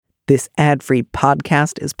This ad-free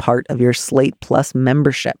podcast is part of your Slate Plus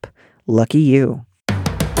membership. Lucky you.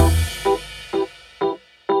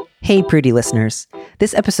 Hey, Prudie listeners.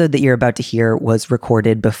 This episode that you're about to hear was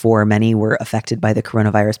recorded before many were affected by the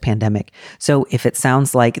coronavirus pandemic. So if it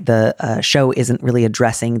sounds like the show isn't really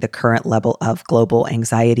addressing the current level of global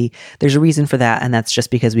anxiety, there's a reason for that, and that's just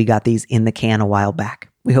because we got these in the can a while back.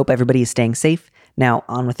 We hope everybody is staying safe. Now,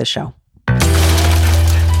 on with the show.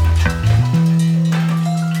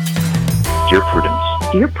 Dear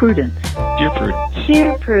Prudence. Dear Prudence. Dear Prudence.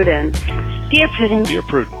 Dear Prudence. Dear Prudence. Dear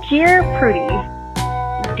Prudence. Dear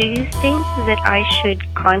Prudie. Do you think that I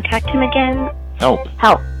should contact him again? Help.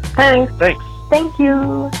 Help. Thanks. Thanks. Thank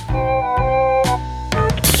you.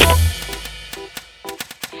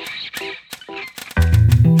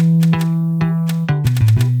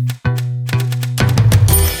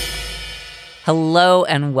 Hello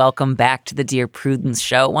and welcome back to the Dear Prudence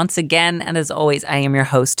Show. Once again, and as always, I am your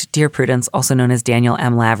host, Dear Prudence, also known as Daniel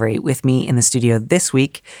M. Lavery. With me in the studio this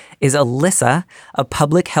week is Alyssa, a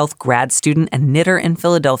public health grad student and knitter in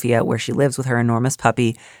Philadelphia, where she lives with her enormous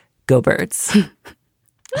puppy, Go Birds.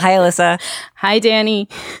 Hi, Alyssa. Hi, Danny.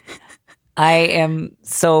 I am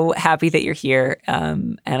so happy that you're here,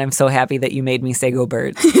 and I'm so happy that you made me say Go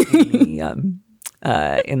Birds in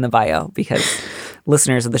the bio, because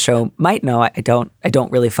listeners of the show might know I don't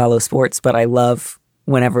really follow sports, but I love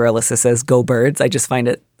whenever Alyssa says "Go Birds." I just find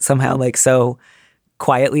it somehow like so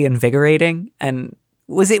quietly invigorating. And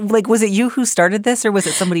was it you who started this, or was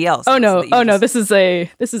it somebody else? Oh no! This is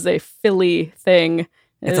a Philly thing.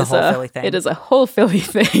 It's a whole Philly thing. It is a whole Philly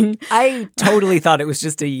thing. I totally thought it was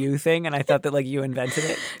just a you thing, and I thought that like you invented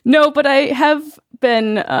it. No, but I have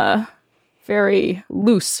been very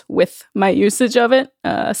loose with my usage of it.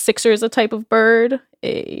 Sixer is a type of bird.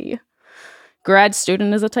 A grad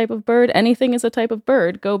student is a type of bird. Anything is a type of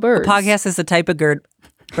bird. Go Birds. A podcast is a type of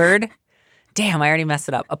bird. Damn, I already messed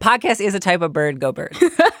it up. A podcast is a type of bird. Go Birds.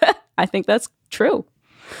 I think that's true.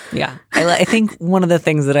 Yeah. I think one of the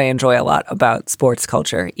things that I enjoy a lot about sports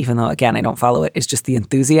culture, even though, again, I don't follow it, is just the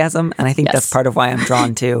enthusiasm. And I think that's part of why I'm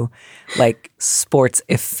drawn to like sports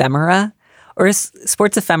ephemera. Or is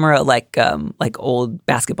sports ephemera like old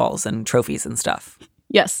basketballs and trophies and stuff?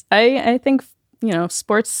 Yes, I think,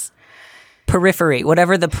 sports periphery,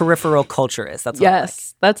 whatever the peripheral culture is. That's what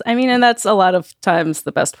yes, and that's a lot of times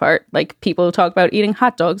the best part. Like people talk about eating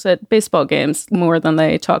hot dogs at baseball games more than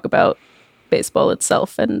they talk about baseball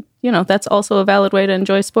itself, and that's also a valid way to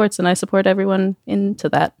enjoy sports. And I support everyone into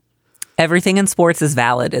that. Everything in sports is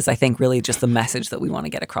valid is, I think, really just the message that we want to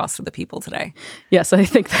get across to the people today. Yes, I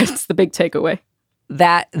think that's the big takeaway.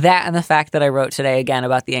 That and the fact that I wrote today, again,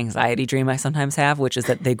 about the anxiety dream I sometimes have, which is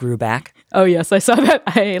that they grew back. Oh, yes, I saw that.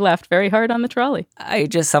 I laughed very hard on the trolley. I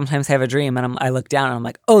just sometimes have a dream, and I look down, and I'm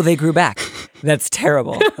like, oh, they grew back. That's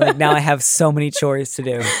terrible. Like, now I have so many chores to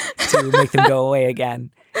do to make them go away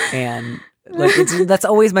again. And like that's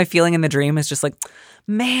always my feeling in the dream, is just like,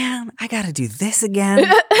 man, I got to do this again.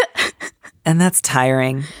 And that's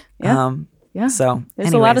tiring. Yeah. So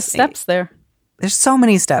there's a lot of steps there. There's so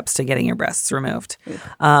many steps to getting your breasts removed.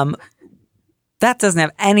 That doesn't have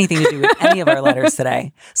anything to do with any of our letters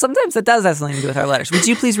today. Sometimes it does have something to do with our letters. Would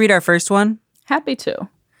you please read our first one? Happy to.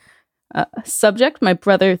 Subject, my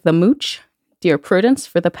brother, the Mooch. Dear Prudence,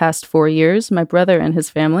 for the past 4 years, my brother and his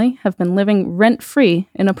family have been living rent-free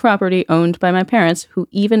in a property owned by my parents, who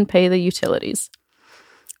even pay the utilities.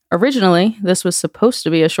 Originally, this was supposed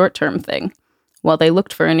to be a short-term thing, while they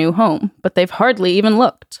looked for a new home, but they've hardly even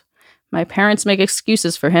looked. My parents make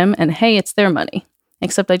excuses for him, and hey, it's their money.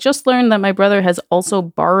 Except I just learned that my brother has also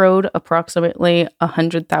borrowed approximately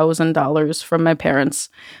 $100,000 from my parents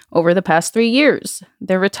over the past 3 years.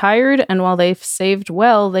 They're retired, and while they've saved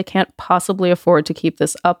well, they can't possibly afford to keep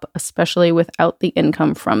this up, especially without the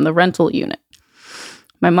income from the rental unit.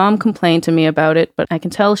 My mom complained to me about it, but I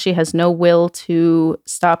can tell she has no will to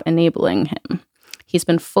stop enabling him. He's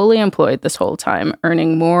been fully employed this whole time,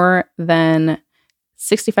 earning more than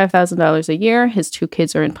 $65,000 a year. His 2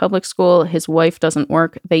 kids are in public school. His wife doesn't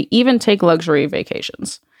work. They even take luxury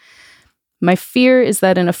vacations. My fear is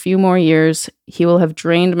that in a few more years, he will have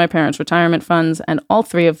drained my parents' retirement funds, and all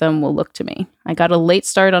 3 of them will look to me. I got a late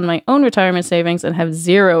start on my own retirement savings and have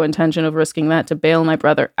zero intention of risking that to bail my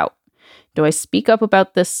brother out. Do I speak up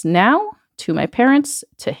about this now? To my parents,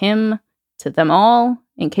 to him, to them all?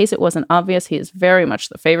 In case it wasn't obvious, he is very much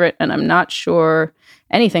the favorite, and I'm not sure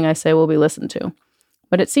anything I say will be listened to.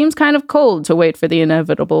 But it seems kind of cold to wait for the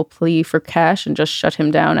inevitable plea for cash and just shut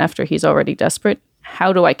him down after he's already desperate.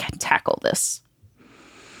 How do I tackle this?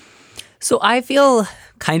 So I feel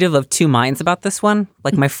kind of 2 minds about this one.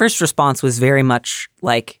 Like, my first response was very much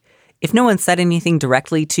like, if no one said anything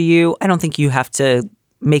directly to you, I don't think you have to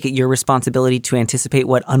make it your responsibility to anticipate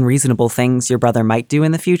what unreasonable things your brother might do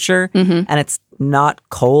in the future. And it's not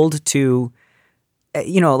cold to,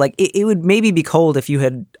 like it would maybe be cold if you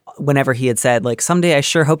had, whenever he had said, like, someday I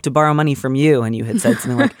sure hope to borrow money from you. And you had said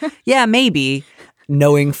something like, yeah, maybe,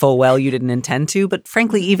 knowing full well you didn't intend to. But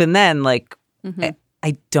frankly, even then, like,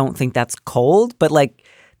 I don't think that's cold. But like,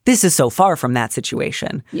 this is so far from that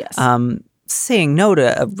situation. Yes. Saying no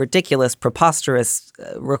to a ridiculous, preposterous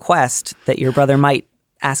request that your brother might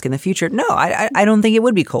ask in the future, no, I don't think it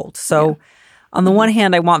would be cold. So on the one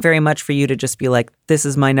hand, I want very much for you to just be like, this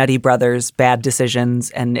is my nutty brother's bad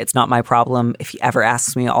decisions and it's not my problem. If he ever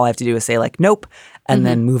asks me, all I have to do is say like, nope, and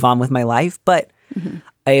then move on with my life. But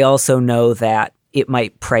I also know that it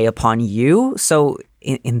might prey upon you. So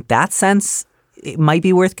in that sense, it might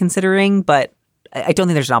be worth considering, but I don't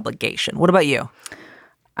think there's an obligation. What about you?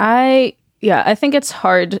 I think it's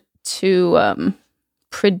hard to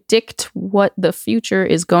predict what the future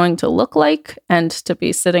is going to look like and to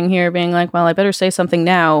be sitting here being like, well, I better say something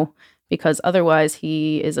now because otherwise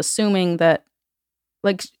he is assuming that,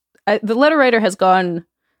 like, the letter writer has gone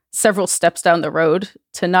several steps down the road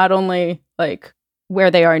to not only like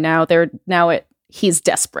where they are now, he's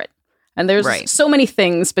desperate. And there's so many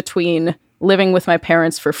things between living with my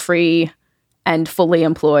parents for free and fully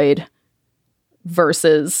employed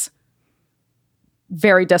versus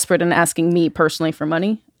very desperate and asking me personally for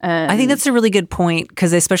money. And I think that's a really good point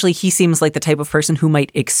because especially he seems like the type of person who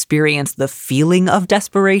might experience the feeling of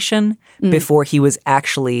desperation before he was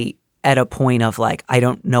actually at a point of like, I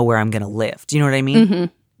don't know where I'm going to live. Do you know what I mean?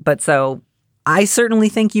 But so I certainly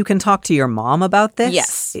think you can talk to your mom about this.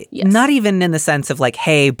 Yes. Not even in the sense of like,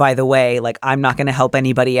 hey, by the way, like I'm not going to help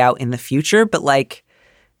anybody out in the future, but like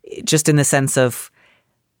just in the sense of,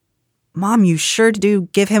 Mom, you sure do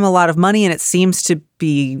give him a lot of money and it seems to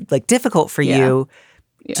be like difficult for you.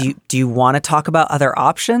 Yeah. Do you want to talk about other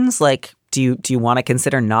options? Like, do you want to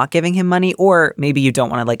consider not giving him money? Or maybe you don't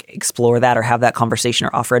want to like explore that or have that conversation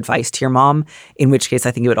or offer advice to your mom, in which case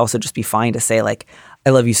I think it would also just be fine to say like, I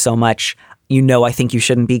love you so much. I think you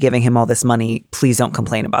shouldn't be giving him all this money. Please don't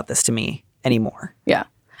complain about this to me anymore. Yeah,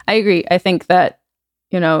 I agree. I think that,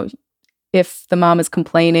 if the mom is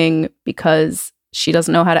complaining because she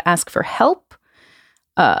doesn't know how to ask for help,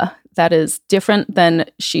 that is different than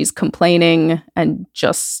she's complaining and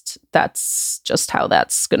that's just how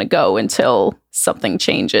that's going to go until something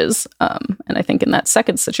changes. And I think in that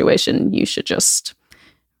second situation, you should just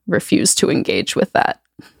refuse to engage with that.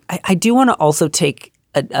 I do want to also take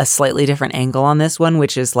a slightly different angle on this one,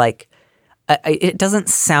 which is like, it doesn't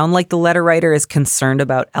sound like the letter writer is concerned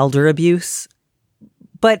about elder abuse,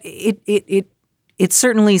 but it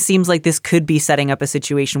certainly seems like this could be setting up a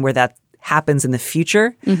situation where that happens in the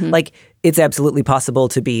future. Like it's absolutely possible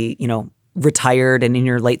to be, retired and in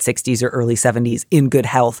your late 60s or early 70s in good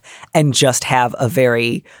health and just have a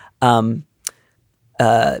very,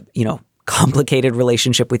 complicated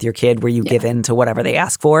relationship with your kid where you give in to whatever they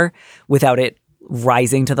ask for without it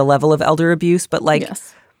rising to the level of elder abuse. But like,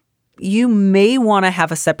 you may want to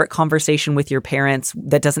have a separate conversation with your parents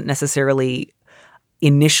that doesn't necessarily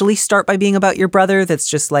initially start by being about your brother. That's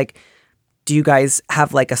just like, do you guys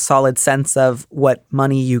have like a solid sense of what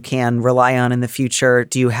money you can rely on in the future?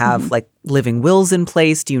 Do you have like living wills in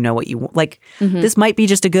place? Do you know what you want? Like this might be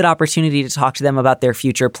just a good opportunity to talk to them about their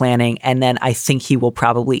future planning. And then I think he will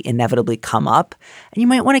probably inevitably come up and you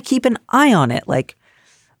might want to keep an eye on it. Like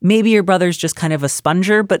maybe your brother's just kind of a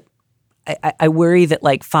sponger, but I worry that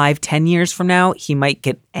like 5-10 years from now, he might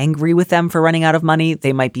get angry with them for running out of money.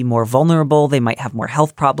 They might be more vulnerable. They might have more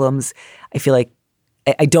health problems. I feel like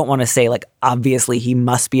I don't want to say like, obviously he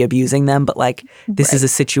must be abusing them, but like this is a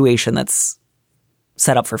situation that's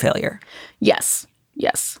set up for failure. Yes.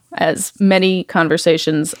 As many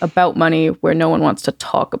conversations about money where no one wants to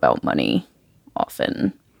talk about money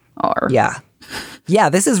often are. Yeah,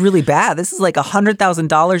 this is really bad. This is like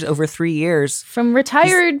 $100,000 over 3 years. From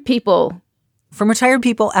retired people. From retired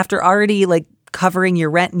people after already like covering your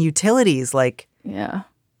rent and utilities. Like, yeah.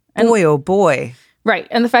 And, boy, oh boy. Right.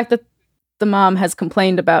 And the fact that the mom has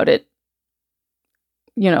complained about it,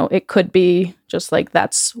 it could be just like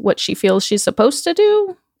that's what she feels she's supposed to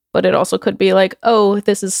do. But it also could be like, oh,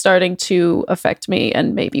 this is starting to affect me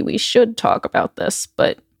and maybe we should talk about this.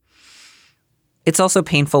 But it's also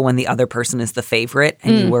painful when the other person is the favorite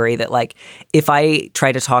and you worry that like if I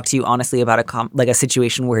try to talk to you honestly about a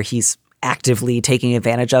situation where he's actively taking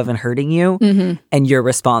advantage of and hurting you and your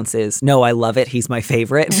response is, no, I love it. He's my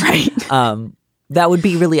favorite. Right. That would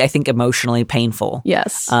be really, I think, emotionally painful.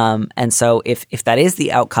 Yes. And so if that is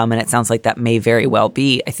the outcome, and it sounds like that may very well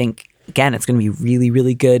be, I think again, it's going to be really,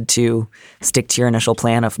 really good to stick to your initial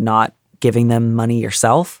plan of not giving them money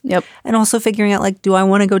yourself. Yep. And also figuring out, like, do I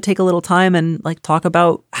want to go take a little time and like talk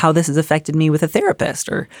about how this has affected me with a therapist?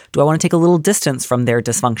 Or do I want to take a little distance from their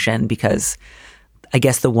dysfunction? Because I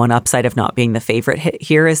guess the one upside of not being the favorite hit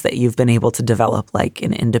here is that you've been able to develop like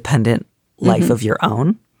an independent life of your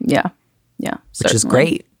own. Yeah. Yeah. Which is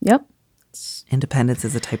great. Yep. Independence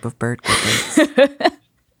is a type of bird. Go birds.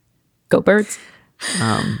 Go birds.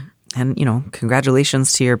 And, you know,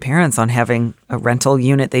 congratulations to your parents on having a rental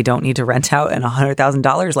unit they don't need to rent out and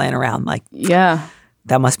 $100,000 laying around. Like, yeah,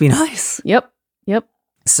 that must be nice. Yep.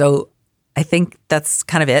 So I think that's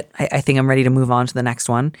kind of it. I think I'm ready to move on to the next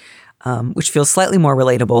one, which feels slightly more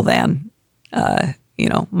relatable than, my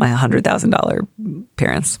 $100,000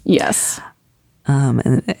 parents. Yes.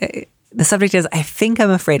 And the subject is, I think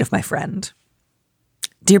I'm afraid of my friend.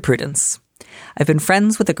 Dear Prudence, I've been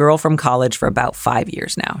friends with a girl from college for about 5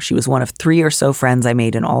 years now. She was one of 3 or so friends I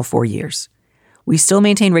made in all 4 years. We still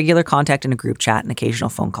maintain regular contact in a group chat and occasional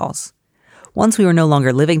phone calls. Once we were no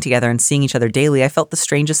longer living together and seeing each other daily, I felt the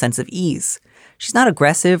strangest sense of ease. She's not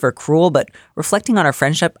aggressive or cruel, but reflecting on our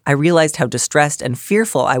friendship, I realized how distressed and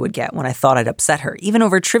fearful I would get when I thought I'd upset her, even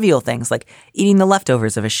over trivial things like eating the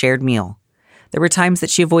leftovers of a shared meal. There were times that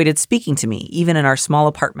she avoided speaking to me, even in our small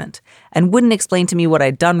apartment, and wouldn't explain to me what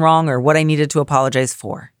I'd done wrong or what I needed to apologize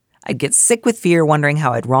for. I'd get sick with fear, wondering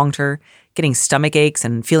how I'd wronged her, getting stomach aches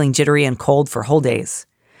and feeling jittery and cold for whole days.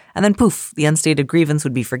 And then poof, the unstated grievance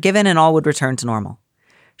would be forgiven and all would return to normal.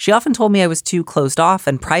 She often told me I was too closed off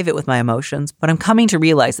and private with my emotions, but I'm coming to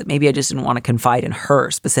realize that maybe I just didn't want to confide in her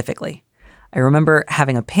specifically. I remember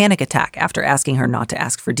having a panic attack after asking her not to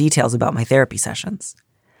ask for details about my therapy sessions.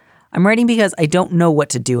 I'm writing because I don't know what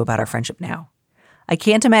to do about our friendship now. I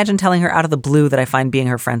can't imagine telling her out of the blue that I find being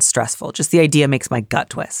her friend stressful. Just the idea makes my gut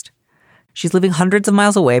twist. She's living hundreds of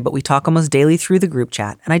miles away, but we talk almost daily through the group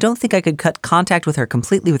chat, and I don't think I could cut contact with her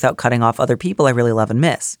completely without cutting off other people I really love and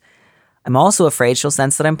miss. I'm also afraid she'll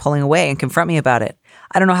sense that I'm pulling away and confront me about it.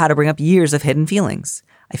 I don't know how to bring up years of hidden feelings.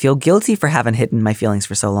 I feel guilty for having hidden my feelings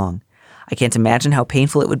for so long. I can't imagine how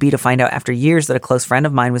painful it would be to find out after years that a close friend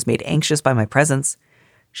of mine was made anxious by my presence.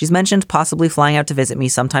 She's mentioned possibly flying out to visit me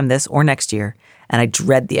sometime this or next year, and I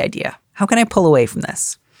dread the idea. How can I pull away from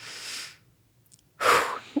this?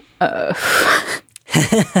 A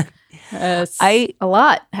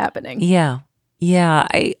lot happening. Yeah.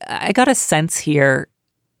 I got a sense here,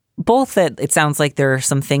 both that it sounds like there are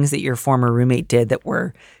some things that your former roommate did that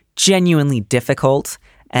were genuinely difficult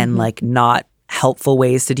and like not helpful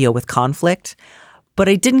ways to deal with conflict. But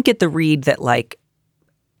I didn't get the read that like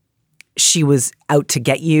she was out to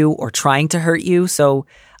get you or trying to hurt you. So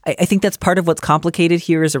I think that's part of what's complicated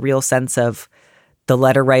here is a real sense of the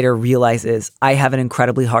letter writer realizes I have an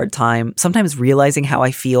incredibly hard time sometimes realizing how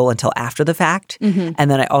I feel until after the fact. And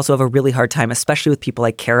then I also have a really hard time, especially with people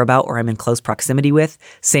I care about or I'm in close proximity with,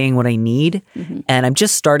 saying what I need. And I'm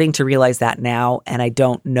just starting to realize that now, and I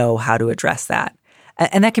don't know how to address that.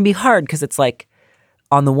 And that can be hard because it's like,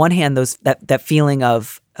 on the one hand, that feeling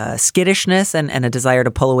of skittishness and a desire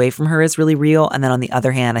to pull away from her is really real. And then on the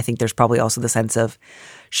other hand, I think there's probably also the sense of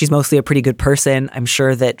she's mostly a pretty good person. I'm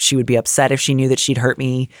sure that she would be upset if she knew that she'd hurt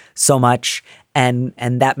me so much. And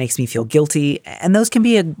that makes me feel guilty. And those can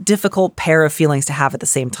be a difficult pair of feelings to have at the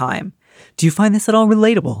same time. Do you find this at all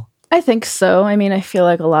relatable? I think so. I mean, I feel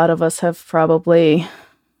like a lot of us have probably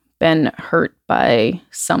been hurt by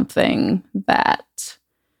something that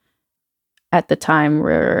at the time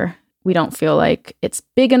where we don't feel like it's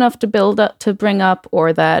big enough to bring up,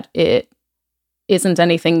 or that it isn't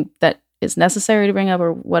anything that is necessary to bring up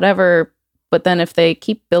or whatever. But then if they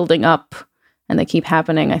keep building up and they keep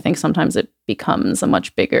happening, I think sometimes it becomes a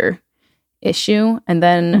much bigger issue. And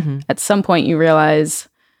then at some point you realize,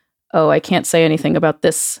 oh, I can't say anything about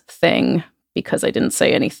this thing because I didn't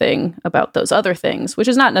say anything about those other things, which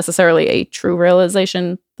is not necessarily a true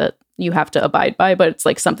realization that you have to abide by, but it's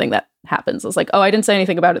like something that happens. It's like, oh, I didn't say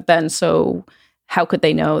anything about it then, so how could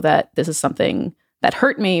they know that this is something that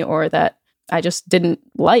hurt me or that I just didn't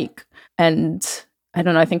like? And I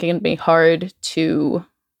don't know, I think it can be hard to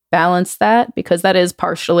balance that because that is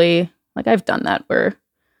partially, like I've done that where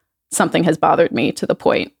something has bothered me to the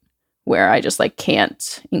point where I just like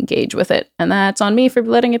can't engage with it. And that's on me for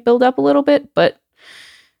letting it build up a little bit, but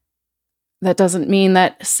that doesn't mean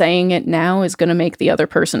that saying it now is going to make the other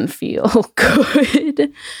person feel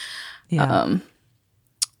good. Yeah.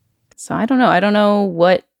 So I don't know. I don't know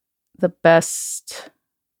what the best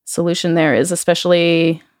solution there is,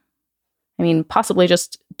 especially, I mean, possibly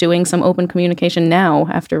just doing some open communication now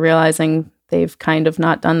after realizing they've kind of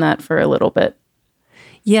not done that for a little bit.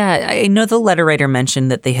 Yeah, I know the letter writer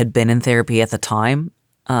mentioned that they had been in therapy at the time.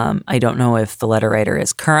 I don't know if the letter writer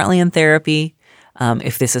is currently in therapy.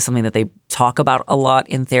 If this is something that they talk about a lot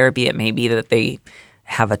in therapy, it may be that they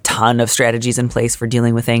have a ton of strategies in place for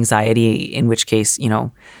dealing with anxiety, in which case,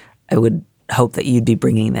 I would hope that you'd be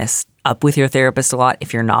bringing this up with your therapist a lot.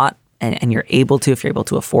 If you're not, and you're able to, if you're able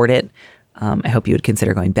to afford it, I hope you would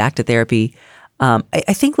consider going back to therapy.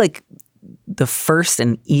 I think like the first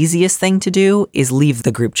and easiest thing to do is leave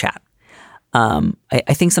the group chat.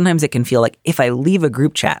 I think sometimes it can feel like if I leave a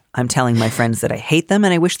group chat, I'm telling my friends that I hate them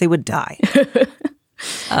and I wish they would die.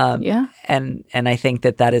 Yeah. And I think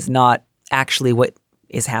that is not actually what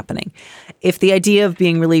is happening. If the idea of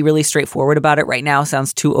being really, really straightforward about it right now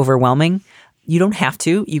sounds too overwhelming, you don't have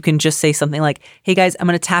to. You can just say something like, hey guys, I'm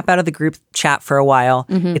going to tap out of the group chat for a while.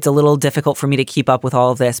 Mm-hmm. It's a little difficult for me to keep up with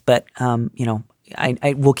all of this, but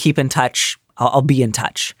I will keep in touch. I'll be in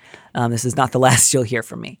touch. This is not the last you'll hear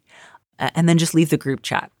from me. And then just leave the group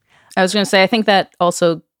chat. I was going to say, I think that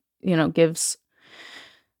also, gives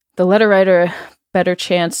the letter writer a better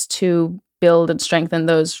chance to build and strengthen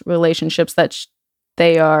those relationships that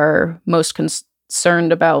they are most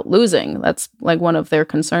concerned about losing. That's like one of their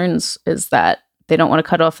concerns, is that they don't want to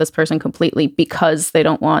cut off this person completely because they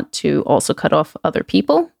don't want to also cut off other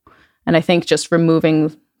people. And I think just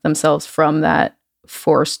removing themselves from that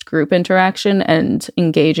forced group interaction and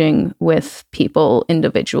engaging with people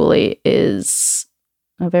individually is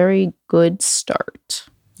a very good start.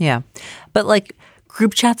 Yeah. But like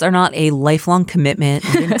group chats are not a lifelong commitment.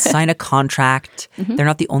 You didn't sign a contract. Mm-hmm. They're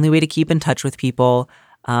not the only way to keep in touch with people.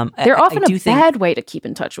 They're often a bad way to keep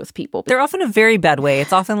in touch with people. They're often a very bad way.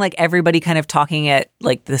 It's often like everybody kind of talking at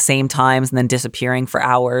like the same times and then disappearing for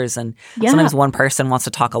hours. And sometimes one person wants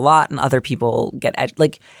to talk a lot and other people get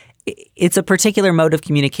it's a particular mode of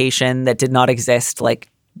communication that did not exist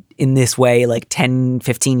like in this way like 10,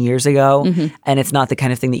 15 years ago. Mm-hmm. And it's not the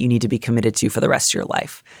kind of thing that you need to be committed to for the rest of your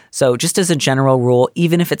life. So just as a general rule,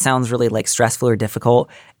 even if it sounds really like stressful or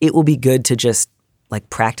difficult, it will be good to just like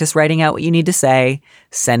practice writing out what you need to say,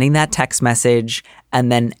 sending that text message,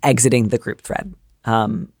 and then exiting the group thread.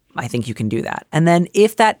 I think you can do that. And then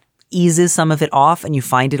if that eases some of it off and you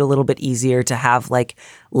find it a little bit easier to have like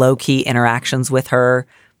low-key interactions with her,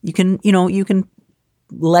 you can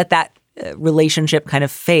let that relationship kind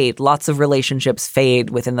of fade. Lots of relationships fade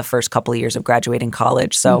within the first couple of years of graduating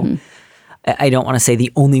college. So I don't want to say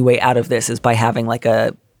the only way out of this is by having like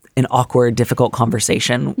an awkward, difficult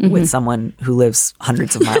conversation with someone who lives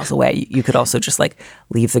hundreds of miles away. You could also just like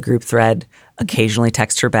leave the group thread, occasionally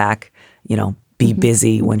text her back, be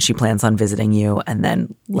busy when she plans on visiting you, and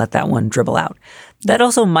then let that one dribble out. That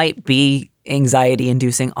also might be anxiety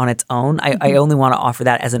inducing on its own. I only want to offer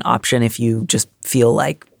that as an option if you just feel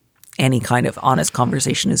like any kind of honest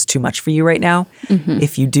conversation is too much for you right now.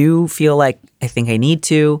 If you do feel like, I think I need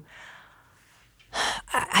to,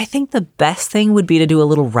 I think the best thing would be to do a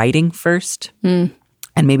little writing first and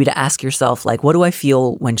maybe to ask yourself, like, what do I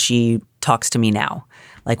feel when she talks to me now?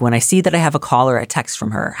 Like when I see that I have a call or a text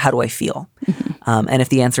from her, how do I feel? And if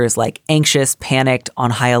the answer is like anxious, panicked,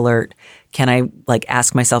 on high alert, can I like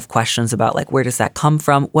ask myself questions about like, where does that come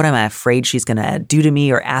from? What am I afraid she's going to do to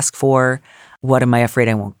me or ask for? What am I afraid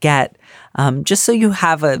I won't get? Just so you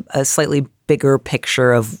have a slightly bigger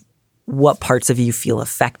picture of what parts of you feel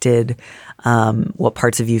affected, what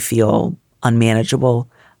parts of you feel unmanageable.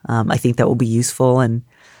 I think that will be useful. And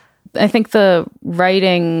I think the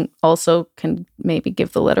writing also can maybe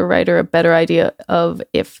give the letter writer a better idea of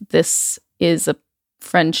if this is a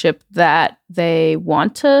friendship that they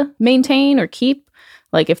want to maintain or keep.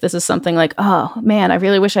 Like if this is something like, oh man, I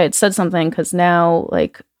really wish I had said something because now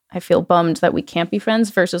like I feel bummed that we can't be friends,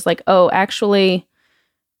 versus like, oh, actually,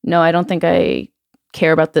 no, I don't think I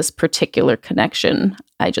care about this particular connection.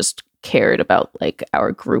 I just cared about like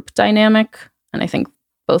our group dynamic. And I think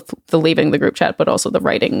both the leaving the group chat, but also the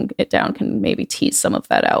writing it down can maybe tease some of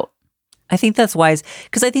that out. I think that's wise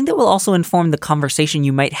because I think that will also inform the conversation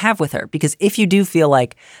you might have with her. Because if you do feel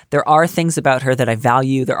like there are things about her that I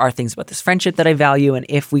value, there are things about this friendship that I value, and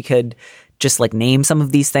if we could just like name some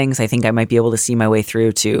of these things, I think I might be able to see my way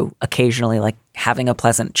through to occasionally like having a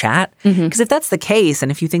pleasant chat. Because if that's the case, and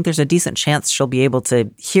if you think there's a decent chance she'll be able to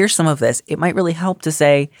hear some of this, it might really help to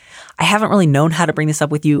say, I haven't really known how to bring this up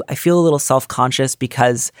with you. I feel a little self-conscious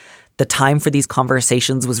because the time for these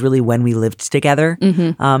conversations was really when we lived together.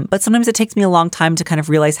 But sometimes it takes me a long time to kind of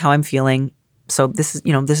realize how I'm feeling. So this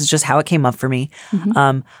is just how it came up for me. I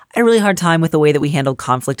had a really hard time with the way that we handled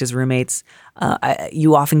conflict as roommates.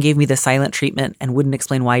 You often gave me the silent treatment and wouldn't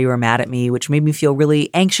explain why you were mad at me, which made me feel really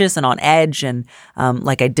anxious and on edge and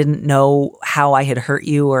like I didn't know how I had hurt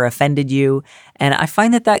you or offended you. And I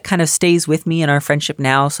find that kind of stays with me in our friendship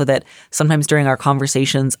now, so that sometimes during our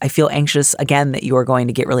conversations, I feel anxious again that you are going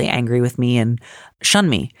to get really angry with me and shun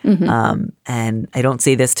me. And I don't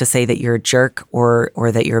say this to say that you're a jerk or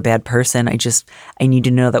that you're a bad person. I need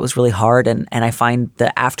to know that was really hard, and I find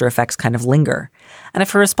the after effects kind of linger. And if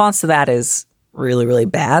her response to that is really, really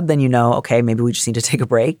bad, then okay, maybe we just need to take a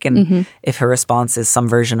break. And if her response is some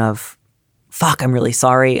version of, fuck, I'm really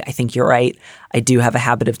sorry, I think you're right, I do have a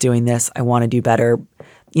habit of doing this, I want to do better,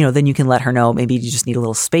 then you can let her know maybe you just need a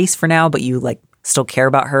little space for now, but you still care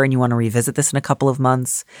about her and you want to revisit this in a couple of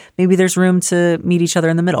months. Maybe there's room to meet each other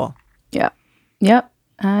in the middle. Yeah. Yep.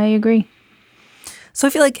 I agree. So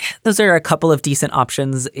I feel like those are a couple of decent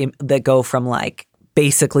options that go from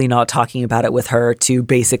basically not talking about it with her to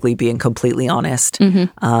basically being completely honest.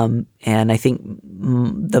 And I think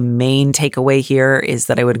the main takeaway here is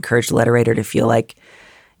that I would encourage the letter writer to feel like,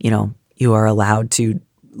 you are allowed to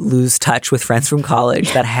lose touch with friends from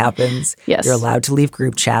college. That happens. Yes. You're allowed to leave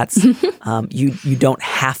group chats. You don't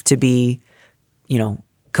have to be,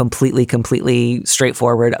 completely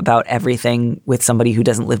straightforward about everything with somebody who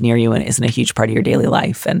doesn't live near you and isn't a huge part of your daily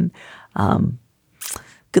life. And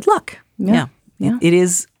good luck. Yeah. It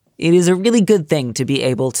is a really good thing to be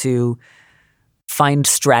able to find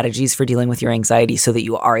strategies for dealing with your anxiety so that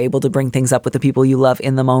you are able to bring things up with the people you love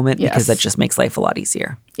in the moment, because that just makes life a lot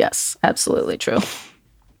easier. Yes, absolutely true.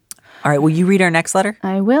 All right, will you read our next letter?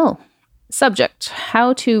 I will. Subject: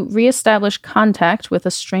 how to reestablish contact with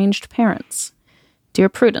estranged parents. Dear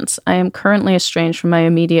Prudence, I am currently estranged from my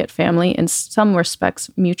immediate family, in some respects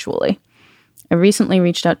mutually. I recently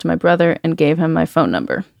reached out to my brother and gave him my phone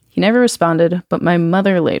number. He never responded, but my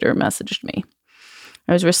mother later messaged me.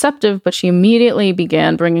 I was receptive, but she immediately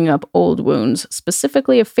began bringing up old wounds,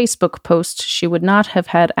 specifically a Facebook post she would not have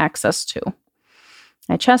had access to.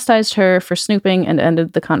 I chastised her for snooping and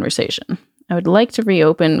ended the conversation. I would like to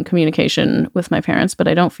reopen communication with my parents, but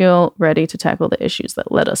I don't feel ready to tackle the issues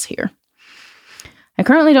that led us here. I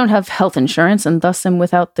currently don't have health insurance and thus am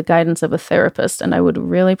without the guidance of a therapist, and I would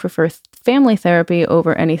really prefer family therapy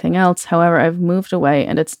over anything else. However, I've moved away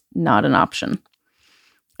and it's not an option.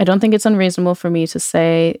 I don't think it's unreasonable for me to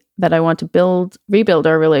say that I want to rebuild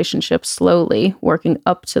our relationship slowly, working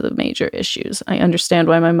up to the major issues. I understand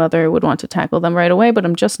why my mother would want to tackle them right away, but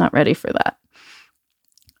I'm just not ready for that.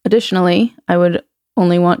 Additionally, I would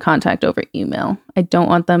only want contact over email. I don't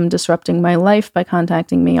want them disrupting my life by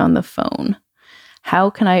contacting me on the phone.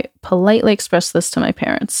 How can I politely express this to my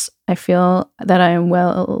parents? I feel that I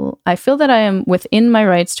am within my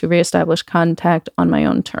rights to reestablish contact on my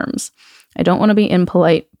own terms. I don't want to be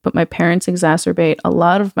impolite, but my parents exacerbate a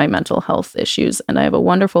lot of my mental health issues, and I have a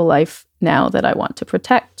wonderful life now that I want to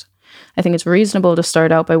protect. I think it's reasonable to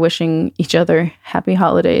start out by wishing each other happy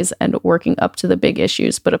holidays and working up to the big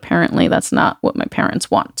issues, but apparently that's not what my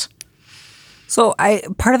parents want. So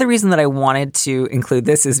part of the reason that I wanted to include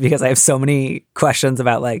this is because I have so many questions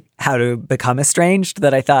about how to become estranged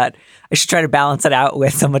that I thought I should try to balance it out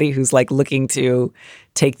with somebody who's looking to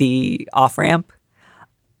take the off-ramp.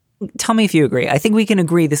 Tell me if you agree. I think we can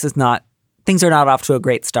agree things are not off to a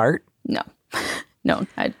great start. No,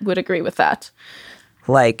 I would agree with that.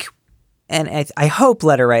 And I hope,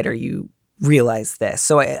 letter writer, you realize this.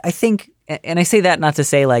 So I think, and I say that not to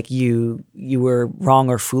say you were wrong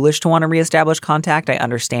or foolish to want to reestablish contact. I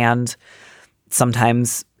understand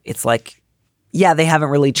sometimes it's they haven't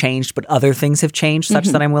really changed, but other things have changed such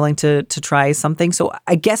that I'm willing to try something. So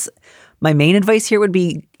I guess my main advice here would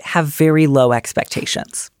be have very low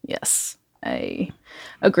expectations. Yes, I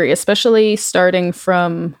agree, especially starting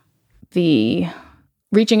from the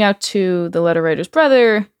reaching out to the letter writer's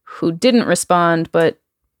brother who didn't respond, but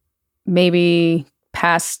maybe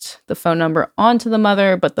passed the phone number on to the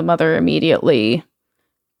mother, but the mother immediately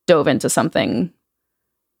dove into something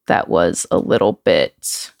that was a little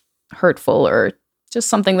bit hurtful or just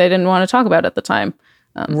something they didn't want to talk about at the time.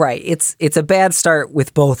 Right. It's a bad start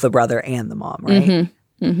with both the brother and the mom, right?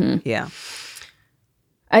 Yeah.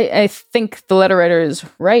 I think the letter writer is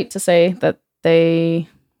right to say that they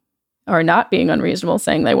are not being unreasonable,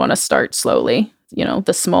 saying they want to start slowly,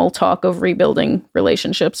 the small talk of rebuilding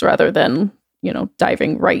relationships rather than,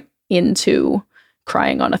 diving right into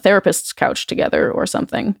crying on a therapist's couch together or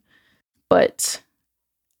something. But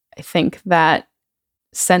I think that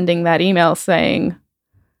sending that email saying,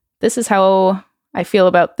 this is how I feel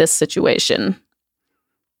about this situation.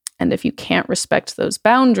 And if you can't respect those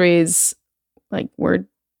boundaries, we're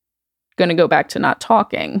going to go back to not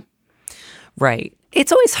talking. Right.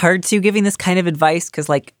 It's always hard to giving this kind of advice because,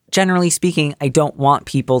 like, generally speaking, I don't want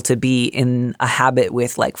people to be in a habit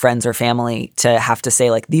with like friends or family to have to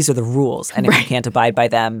say like, these are the rules. And if you can't abide by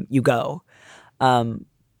them, you go.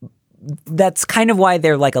 That's kind of why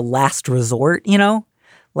they're like a last resort, you know?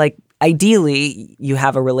 Like, ideally, you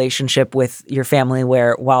have a relationship with your family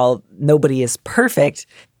where while nobody is perfect,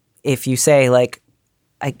 if you say like,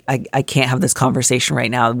 I can't have this conversation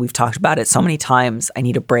right now. We've talked about it so many times. I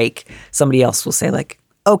need a break. Somebody else will say like,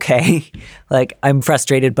 okay, like I'm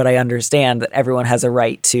frustrated, but I understand that everyone has a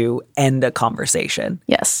right to end a conversation.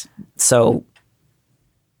 Yes. So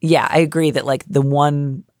yeah, I agree that like the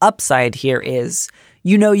one upside here is,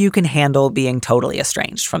 you know, you can handle being totally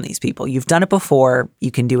estranged from these people. You've done it before.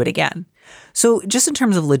 You can do it again. So just in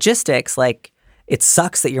terms of logistics, like it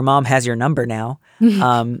sucks that your mom has your number now,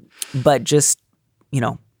 but just, you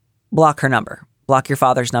know, block her number, block your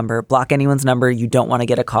father's number, block anyone's number you don't want to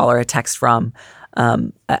get a call or a text from.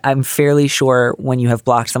 I'm fairly sure when you have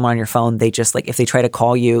blocked someone on your phone, they just like, if they try to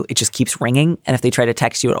call you, it just keeps ringing. And if they try to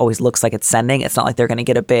text you, it always looks like it's sending. It's not like they're going to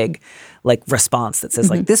get a big like response that says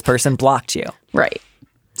like, this person blocked you. Right.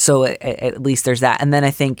 So at least there's that. And then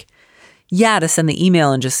I think, yeah, to send the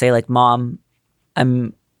email and just say like, Mom,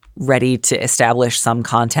 I'm ready to establish some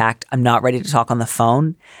contact. I'm not ready to talk on the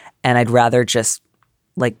phone. And I'd rather just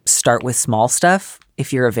like start with small stuff.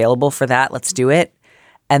 If you're available for that, let's do it.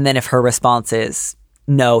 And then if her response is,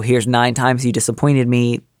 no, here's 9 times you disappointed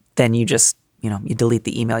me, then you just, you know, you delete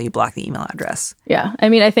the email, you block the email address. Yeah. I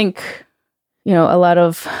mean, I think, you know, a lot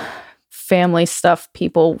of family stuff,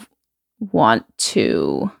 people want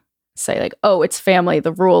to say like, oh, it's family,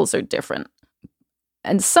 the rules are different.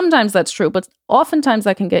 And sometimes that's true, but oftentimes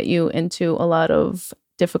that can get you into a lot of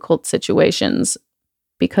difficult situations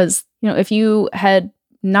because, you know, if you had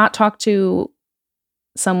not talked to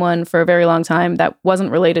someone for a very long time that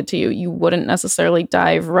wasn't related to you, you wouldn't necessarily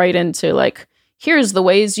dive right into like, here's the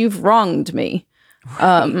ways you've wronged me.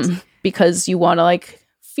 Right. Because you want to like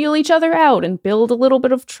feel each other out and build a little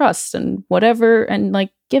bit of trust and whatever, and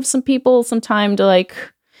like give some people some time to like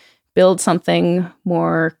build something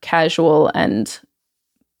more casual and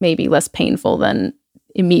maybe less painful than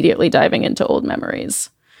immediately diving into old memories.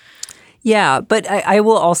 Yeah, but I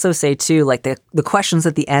will also say too, like the questions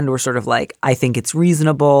at the end were sort of like, I think it's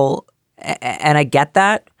reasonable, and I get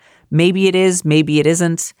that. Maybe it is, maybe it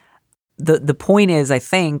isn't. The point is, I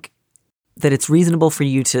think, that it's reasonable for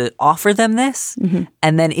you to offer them this,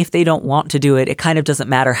 and then if they don't want to do it, it kind of doesn't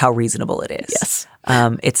matter how reasonable it is. Yes.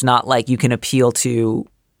 It's not like you can appeal to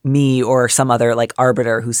me or some other like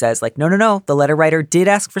arbiter who says like, no, the letter writer did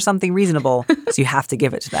ask for something reasonable, so you have to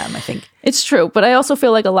give it to them, I think. It's true, but I also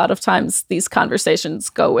feel like a lot of times these conversations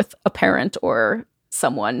go with a parent or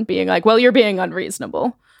someone being like, well, you're being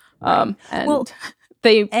unreasonable. And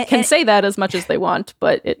they can say that as much as they want,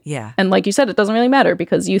 but and like you said, it doesn't really matter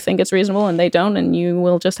because you think it's reasonable and they don't, and you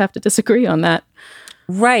will just have to disagree on that.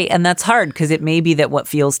 Right. And that's hard because it may be that what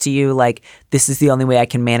feels to you like this is the only way I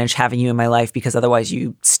can manage having you in my life because otherwise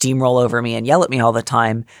you steamroll over me and yell at me all the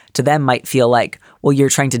time, to them might feel like, well, you're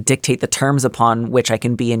trying to dictate the terms upon which I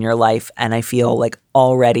can be in your life. And I feel like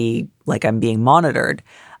already like I'm being monitored.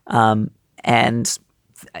 And,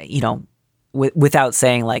 you know, without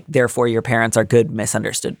saying like, therefore your parents are good,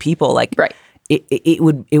 misunderstood people, like it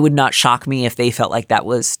would not shock me if they felt like that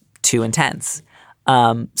was too intense.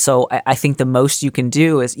 So I think the most you can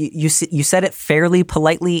do is you said it fairly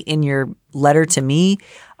politely in your letter to me.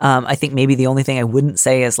 I think maybe the only thing I wouldn't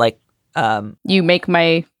say is like, you make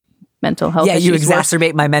my mental health issues you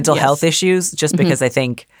exacerbate my mental health issues just because I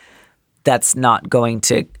think that's not going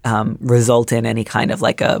to result in any kind of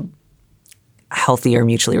like a healthy or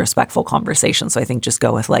mutually respectful conversation. So I think just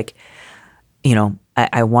go with like, you know,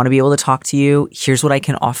 I want to be able to talk to you. Here's what I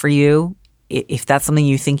can offer you. If that's something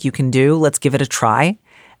you think you can do, let's give it a try.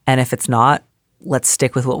 And if it's not, let's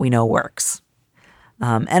stick with what we know works.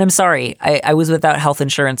 And I'm sorry, I was without health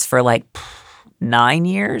insurance for like 9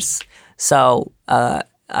 years. So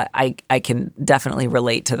I can definitely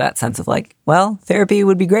relate to that sense of like, well, therapy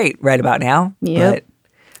would be great right about now. But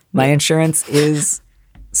my insurance is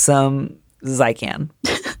some Zycan.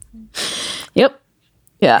 Yep.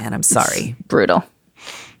 Yeah. And I'm sorry. It's brutal.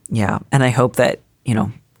 Yeah. And I hope that, you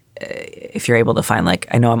know, if you're able to find like,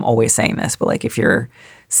 I know I'm always saying this, but like if your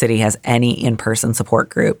city has any in-person support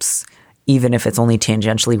groups, even if it's only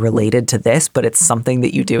tangentially related to this, but it's something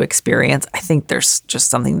that you do experience, I think there's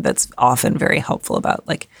just something that's often very helpful about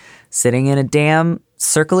like sitting in a damn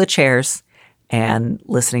circle of chairs and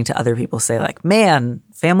listening to other people say like, man,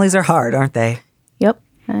 families are hard, aren't they? Yep.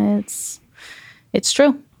 It's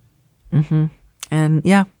true. And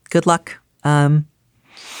yeah, good luck.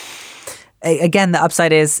 Again, the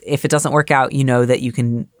upside is if it doesn't work out, you know that you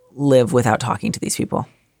can live without talking to these people.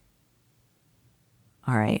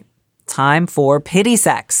 All right. Time for pity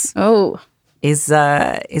sex. Oh. Is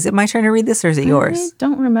it my turn to read this or is it yours? I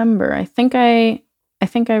don't remember. I think I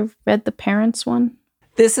read the parents one.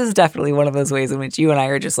 This is definitely one of those ways in which you and I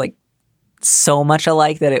are just like so much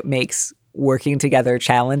alike that it makes working together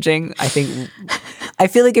challenging. I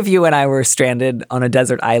feel like if you and I were stranded on a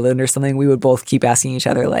desert island or something, we would both keep asking each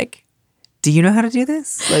other like, do you know how to do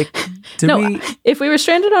this? Like, if we were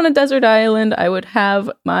stranded on a desert island, I would have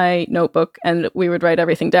my notebook and we would write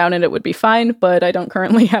everything down and it would be fine. But I don't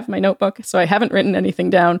currently have my notebook, so I haven't written anything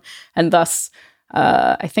down. And thus,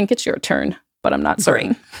 I think it's your turn, but I'm not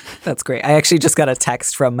certain. That's great. I actually just got a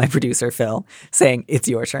text from my producer, Phil, saying it's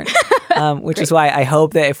your turn, which is why I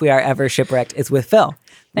hope that if we are ever shipwrecked, it's with Phil.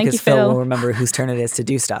 Thank you, Phil will remember whose turn it is to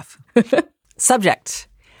do stuff. Subject: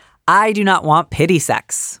 I do not want pity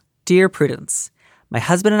sex. Dear Prudence, my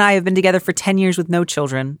husband and I have been together for 10 years with no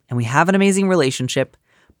children, and we have an amazing relationship,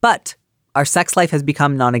 but our sex life has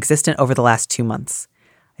become non-existent over the last 2 months.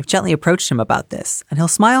 I've gently approached him about this, and he'll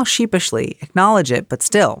smile sheepishly, acknowledge it, but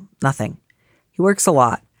still, nothing. He works a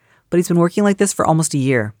lot, but he's been working like this for almost a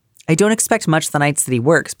year. I don't expect much the nights that he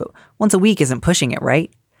works, but once a week isn't pushing it,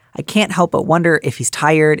 right? I can't help but wonder if he's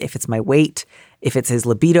tired, if it's my weight, if it's his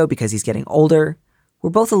libido because he's getting older. We're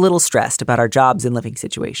both a little stressed about our jobs and living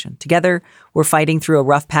situation. Together, we're fighting through a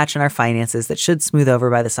rough patch in our finances that should smooth over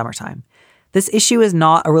by the summertime. This issue is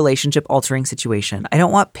not a relationship-altering situation. I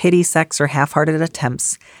don't want pity sex or half-hearted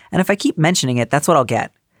attempts, and if I keep mentioning it, that's what I'll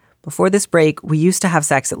get. Before this break, we used to have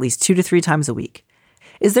sex at least 2 to 3 times a week.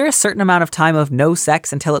 Is there a certain amount of time of no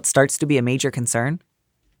sex until it starts to be a major concern?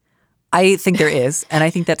 I think there is, and I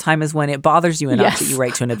think that time is when it bothers you enough that you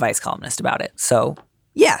write to an advice columnist about it. So,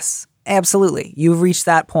 yes. Absolutely. You've reached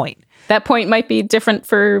that point. That point might be different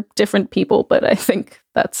for different people, but I think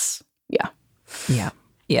that's, yeah.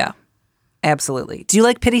 Yeah. Absolutely. Do you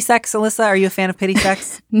like pity sex, Alyssa? Are you a fan of pity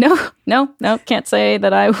sex? No. Can't say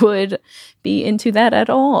that I would be into that at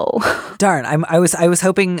all. Darn. I was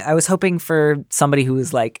hoping for somebody who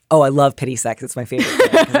was like, oh, I love pity sex. It's my favorite thing.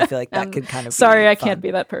 Because I feel like that could kind of sorry, be I fun. can't be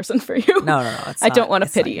that person for you. No. I don't want to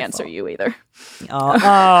pity answer you either.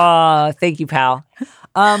 Oh, thank you, pal.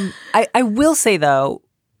 I will say, though,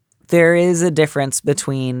 there is a difference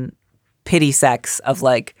between pity sex of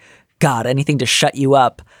like, God, anything to shut you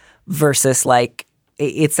up versus like,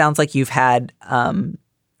 it sounds like you've had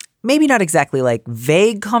maybe not exactly like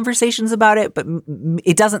vague conversations about it, but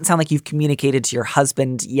it doesn't sound like you've communicated to your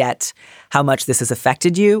husband yet how much this has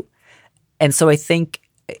affected you. And so I think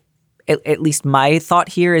at least my thought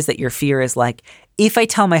here is that your fear is like, if I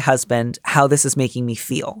tell my husband how this is making me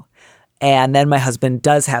feel, and then my husband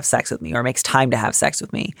does have sex with me or makes time to have sex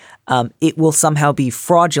with me, it will somehow be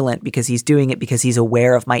fraudulent because he's doing it because he's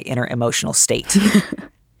aware of my inner emotional state.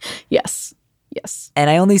 Yes. And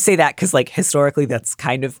I only say that because like historically that's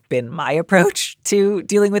kind of been my approach to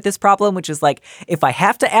dealing with this problem, which is like, if I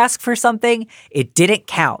have to ask for something, it didn't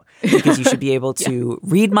count because you should be able to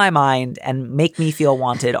read my mind and make me feel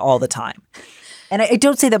wanted all the time. And I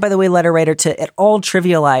don't say that, by the way, letter writer, to at all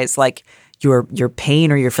trivialize like your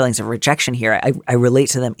pain or your feelings of rejection here. I relate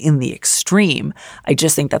to them in the extreme. I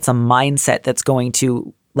just think that's a mindset that's going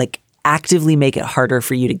to like actively make it harder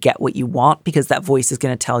for you to get what you want, because that voice is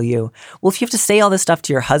going to tell you, well, if you have to say all this stuff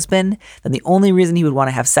to your husband, then the only reason he would want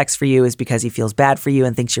to have sex for you is because he feels bad for you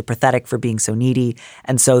and thinks you're pathetic for being so needy.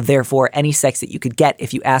 And so therefore, any sex that you could get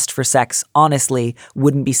if you asked for sex honestly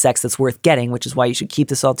wouldn't be sex that's worth getting, which is why you should keep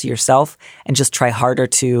this all to yourself and just try harder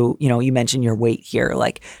to, you know, you mentioned your weight here,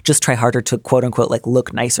 like just try harder to quote unquote like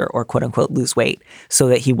look nicer or quote unquote lose weight so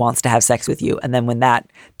that he wants to have sex with you. And then when that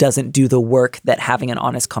doesn't do the work that having an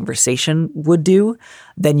honest conversation would do,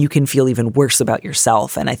 then you can feel even worse about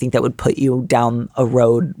yourself. And I think that would put you down a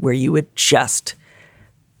road where you would just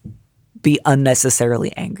be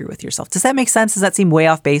unnecessarily angry with yourself. Does that make sense? Does that seem way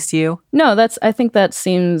off base to you? No, I think that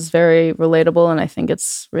seems very relatable. And I think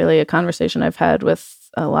it's really a conversation I've had with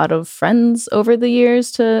a lot of friends over the years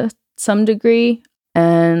to some degree.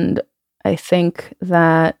 And I think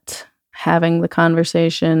that having the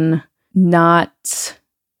conversation not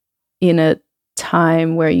in a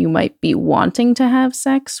time where you might be wanting to have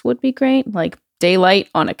sex would be great. Like daylight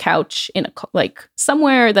on a couch in a like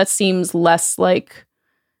somewhere that seems less like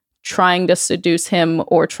trying to seduce him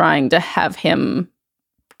or trying to have him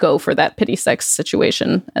go for that pity sex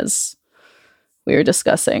situation as we were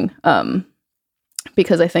discussing.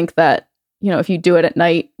 Because I think that, you know, if you do it at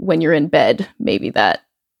night when you're in bed, maybe that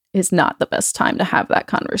is not the best time to have that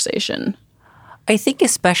conversation. I think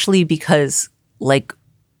especially because like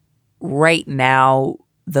right now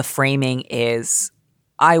the framing is,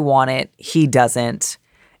 I want it, he doesn't.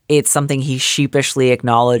 It's something he sheepishly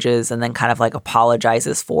acknowledges and then kind of like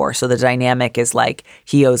apologizes for. So the dynamic is like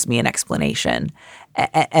he owes me an explanation.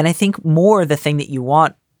 And I think more the thing that you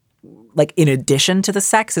want, like in addition to the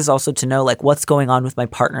sex, is also to know like what's going on with my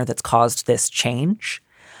partner that's caused this change.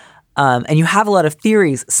 And you have a lot of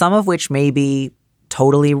theories, some of which may be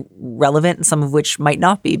totally relevant and some of which might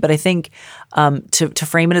not be. But I think to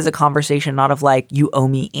frame it as a conversation, not of like, you owe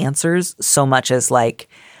me answers, so much as like,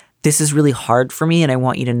 this is really hard for me and I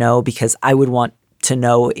want you to know because I would want to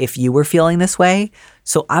know if you were feeling this way.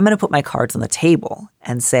 So I'm going to put my cards on the table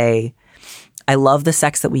and say, I love the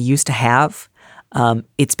sex that we used to have.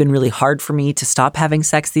 It's been really hard for me to stop having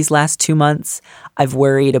sex these last 2 months. I've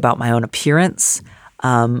worried about my own appearance.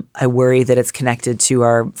 I worry that it's connected to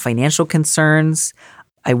our financial concerns.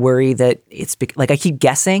 I worry that it's like I keep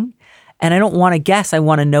guessing, and I don't want to guess. I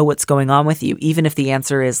want to know what's going on with you, even if the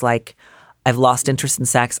answer is like, I've lost interest in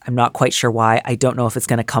sex. I'm not quite sure why. I don't know if it's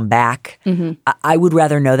going to come back. Mm-hmm. I would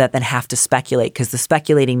rather know that than have to speculate, because the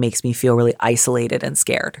speculating makes me feel really isolated and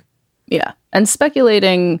scared. Yeah. And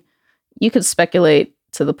speculating, you could speculate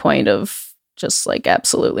to the point of just like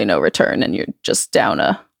absolutely no return, and you're just down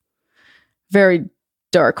a very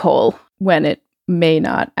dark hole when it may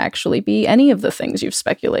not actually be any of the things you've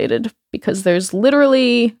speculated, because there's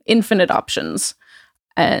literally infinite options.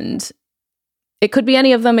 And it could be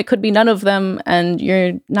any of them, it could be none of them, and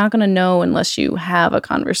you're not going to know unless you have a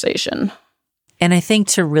conversation. And I think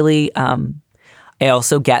to really, I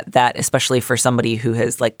also get that, especially for somebody who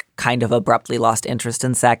has like kind of abruptly lost interest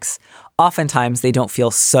in sex, oftentimes they don't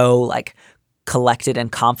feel so like collected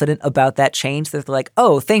and confident about that change that they're like,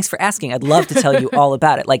 oh, thanks for asking. I'd love to tell you all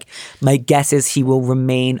about it. Like, my guess is he will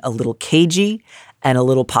remain a little cagey and a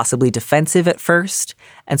little possibly defensive at first.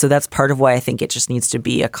 And so that's part of why I think it just needs to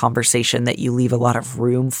be a conversation that you leave a lot of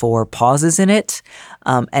room for pauses in it.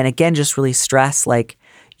 And again, just really stress, like,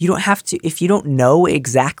 you don't have to, if you don't know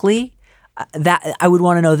exactly, that I would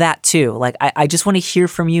want to know that too. Like, I just want to hear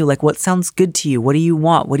from you. Like, what sounds good to you? What do you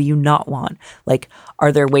want? What do you not want? Like,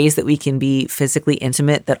 are there ways that we can be physically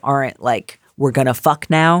intimate that aren't like, we're going to fuck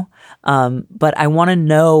now? But I want to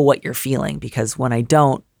know what you're feeling, because when I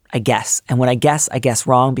don't, I guess. And when I guess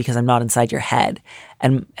wrong because I'm not inside your head.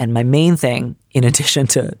 And my main thing, in addition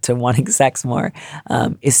to wanting sex more,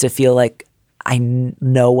 is to feel like I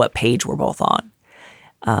know what page we're both on.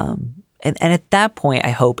 And at that point,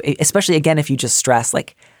 I hope, especially again, if you just stress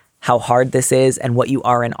like how hard this is and what you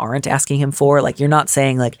are and aren't asking him for, like, you're not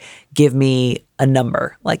saying like, give me a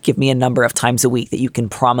number, like give me a number of times a week that you can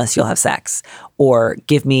promise you'll have sex, or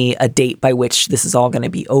give me a date by which this is all going to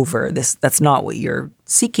be over. That's not what you're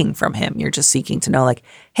seeking from him. You're just seeking to know like,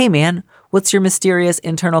 hey man, what's your mysterious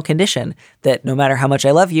internal condition that no matter how much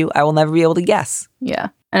I love you, I will never be able to guess. Yeah.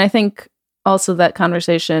 And I think also that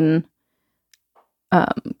conversation,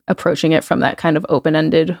 approaching it from that kind of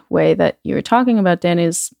open-ended way that you were talking about, Dan,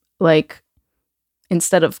 is like,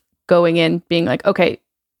 instead of going in being like, okay,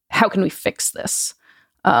 how can we fix this?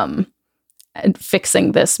 And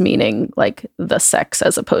fixing this meaning like the sex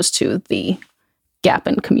as opposed to the gap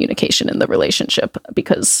in communication in the relationship,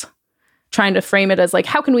 because trying to frame it as like,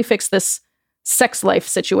 how can we fix this sex life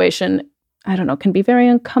situation, I don't know, can be very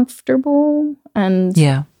uncomfortable, and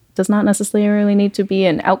does not necessarily need to be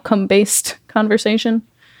an outcome-based conversation.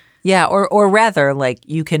 Yeah, or rather, like,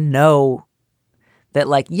 you can know that,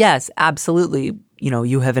 like, yes, absolutely, you know,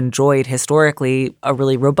 you have enjoyed historically a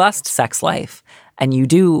really robust sex life, and you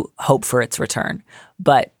do hope for its return.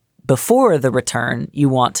 But before the return, you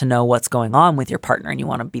want to know what's going on with your partner, and you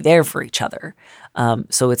want to be there for each other.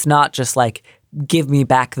 So it's not just like, give me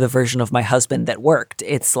back the version of my husband that worked.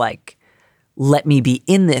 It's like, let me be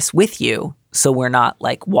in this with you, so we're not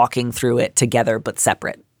like walking through it together but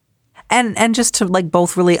separate. And just to like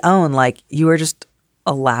both really own, like, you are just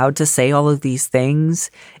allowed to say all of these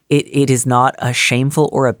things. It is not a shameful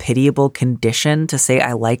or a pitiable condition to say,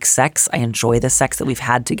 I like sex. I enjoy the sex that we've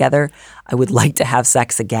had together. I would like to have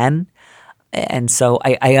sex again. And so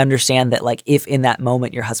I understand that, like, if in that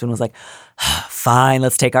moment your husband was like, fine,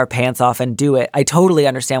 let's take our pants off and do it, I totally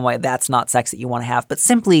understand why that's not sex that you want to have. But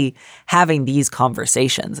simply having these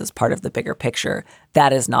conversations as part of the bigger picture,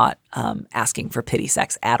 that is not asking for pity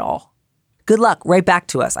sex at all. Good luck. Write back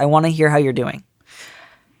to us. I want to hear how you're doing.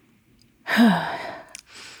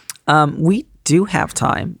 We do have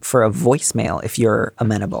time for a voicemail if you're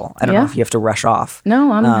amenable. I don't know if you have to rush off.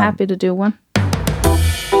 No, I'm happy to do one.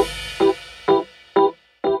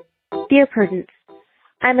 Dear Prudence,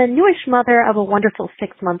 I'm a newish mother of a wonderful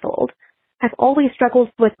 6-month-old. I've always struggled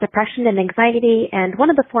with depression and anxiety, and one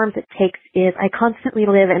of the forms it takes is I constantly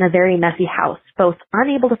live in a very messy house, both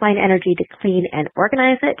unable to find energy to clean and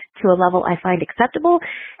organize it to a level I find acceptable,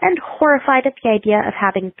 and horrified at the idea of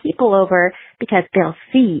having people over because they'll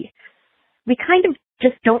see. We kind of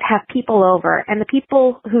just don't have people over, and the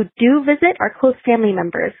people who do visit are close family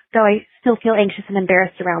members, though I still feel anxious and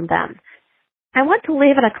embarrassed around them. I want to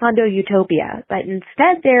live in a condo utopia, but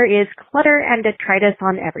instead there is clutter and detritus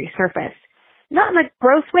on every surface. Not in a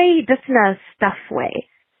gross way, just in a stuff way.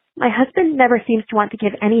 My husband never seems to want to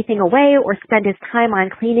give anything away or spend his time on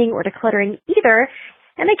cleaning or decluttering either,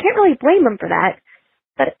 and I can't really blame him for that.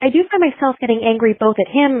 But I do find myself getting angry both at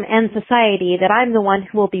him and society that I'm the one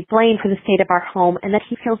who will be blamed for the state of our home and that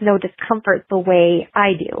he feels no discomfort the way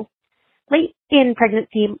I do. Late in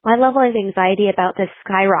pregnancy, my level of anxiety about this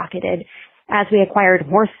skyrocketed as we acquired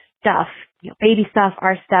more stuff, baby stuff,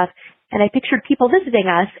 our stuff, and I pictured people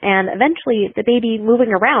visiting us and eventually the baby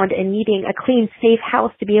moving around and needing a clean, safe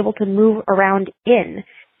house to be able to move around in.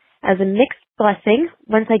 As a mixed blessing,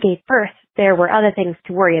 once I gave birth, there were other things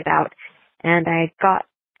to worry about, and I got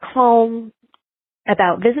calm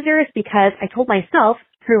about visitors because I told myself,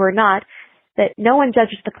 true or not, that no one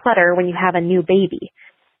judges the clutter when you have a new baby.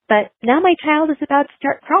 But now my child is about to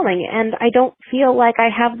start crawling, and I don't feel like I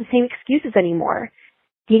have the same excuses anymore.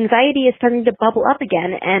 The anxiety is starting to bubble up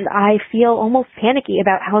again, and I feel almost panicky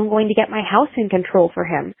about how I'm going to get my house in control for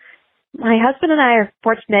him. My husband and I are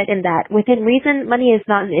fortunate in that, within reason, money is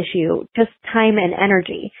not an issue, just time and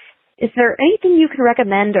energy. Is there anything you can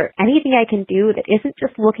recommend or anything I can do that isn't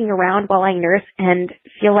just looking around while I nurse and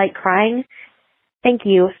feel like crying? Thank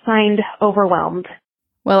you. Signed, Overwhelmed.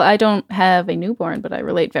 Well, I don't have a newborn, but I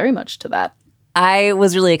relate very much to that. I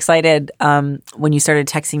was really excited when you started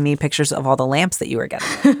texting me pictures of all the lamps that you were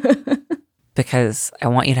getting because I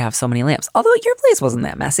want you to have so many lamps. Although your place wasn't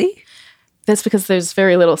that messy. That's because there's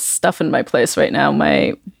very little stuff in my place right now.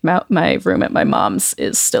 My room at my mom's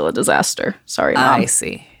is still a disaster. Sorry, Mom. I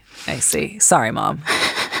see. Sorry, Mom.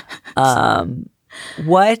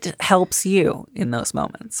 What helps you in those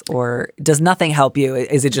moments? Or does nothing help you?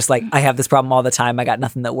 Is it just like, I have this problem all the time, I got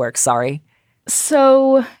nothing that works, sorry?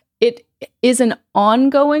 So it is an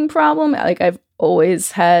ongoing problem. Like, I've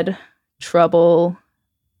always had trouble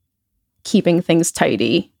keeping things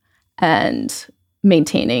tidy and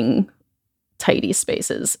maintaining tidy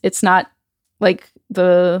spaces. It's not like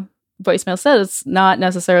the voicemail said, it's not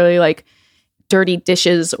necessarily like dirty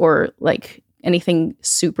dishes or like anything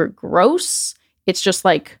super gross. It's just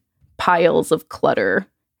like piles of clutter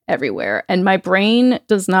everywhere. And my brain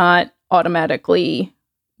does not automatically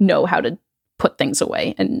know how to put things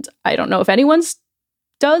away. And I don't know if anyone's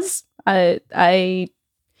does. I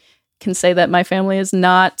can say that my family is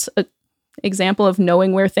not an example of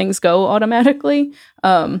knowing where things go automatically.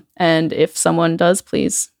 And if someone does,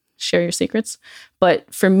 please share your secrets.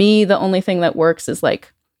 But for me, the only thing that works is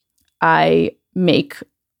like I make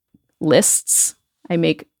lists. I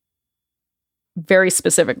make very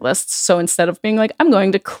specific lists. So instead of being like, I'm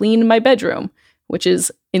going to clean my bedroom, which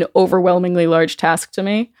is an overwhelmingly large task to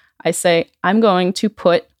me, I say, I'm going to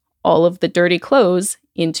put all of the dirty clothes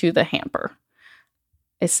into the hamper.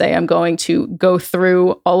 I say, I'm going to go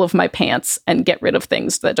through all of my pants and get rid of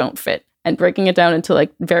things that don't fit. And breaking it down into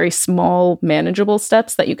like very small, manageable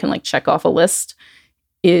steps that you can like check off a list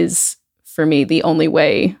is, for me, the only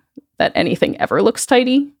way that anything ever looks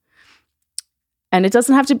tidy. And it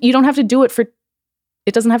doesn't have to, you don't have to do it for,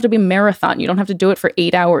 it doesn't have to be a marathon. You don't have to do it for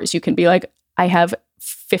 8 hours. You can be like, I have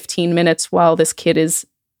 15 minutes while this kid is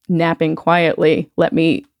napping quietly. Let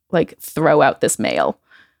me like throw out this mail,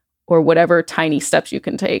 or whatever tiny steps you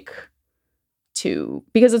can take to,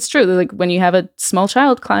 because it's true, like when you have a small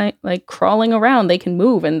child like crawling around, they can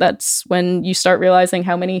move. And that's when you start realizing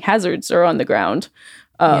how many hazards are on the ground.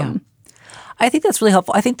 Yeah. I think that's really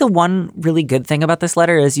helpful. I think the one really good thing about this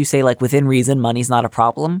letter is you say like within reason, money's not a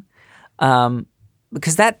problem.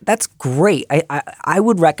 Because that's great. I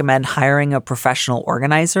would recommend hiring a professional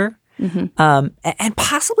organizer. Mm-hmm. And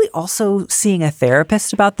possibly also seeing a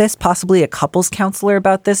therapist about this, possibly a couples counselor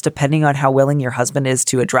about this, depending on how willing your husband is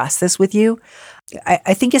to address this with you.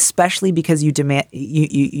 I think especially because you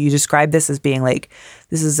describe this as being like,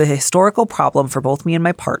 this is a historical problem for both me and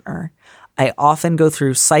my partner. I often go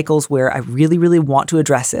through cycles where I really, really want to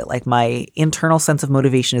address it. Like my internal sense of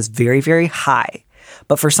motivation is very, very high.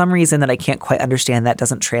 But for some reason that I can't quite understand, that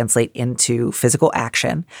doesn't translate into physical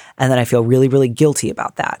action. And then I feel really, really guilty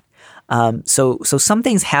about that. So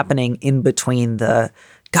something's happening in between the,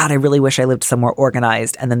 God, I really wish I lived somewhere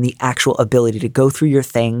organized, and then the actual ability to go through your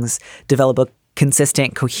things, develop a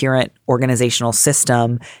consistent, coherent organizational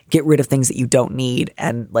system, get rid of things that you don't need,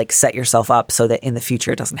 and like set yourself up so that in the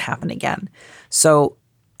future it doesn't happen again. So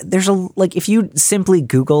there's if you simply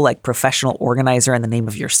Google like professional organizer in the name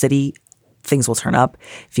of your city, things will turn up.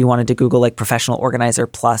 If you wanted to Google like professional organizer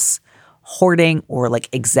plus hoarding or like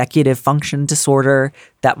executive function disorder,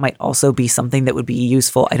 that might also be something that would be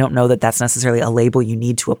useful. I don't know that that's necessarily a label you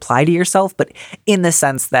need to apply to yourself, but in the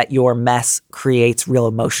sense that your mess creates real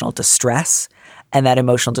emotional distress, and that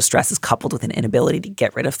emotional distress is coupled with an inability to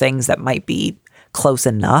get rid of things that might be close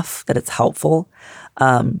enough that it's helpful.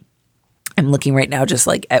 I'm looking right now just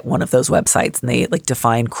like at one of those websites, and they like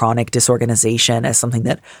define chronic disorganization as something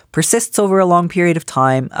that persists over a long period of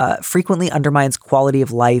time, frequently undermines quality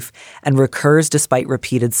of life, and recurs despite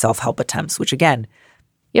repeated self-help attempts, which again,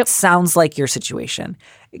 sounds like your situation.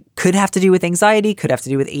 It could have to do with anxiety, could have to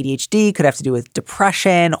do with ADHD, could have to do with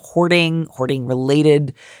depression, hoarding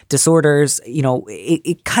related disorders. You know,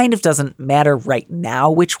 it kind of doesn't matter right now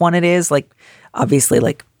which one it is. Like, obviously,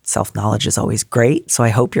 like, self-knowledge is always great. So I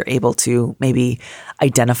hope you're able to maybe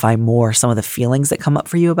identify more some of the feelings that come up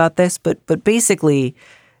for you about this. But basically,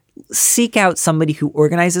 seek out somebody who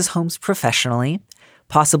organizes homes professionally,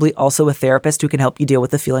 possibly also a therapist who can help you deal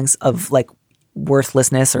with the feelings of like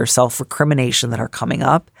worthlessness or self-recrimination that are coming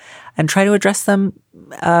up, and try to address them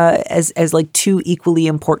as like two equally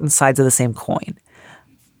important sides of the same coin.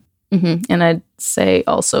 Mm-hmm. And I'd say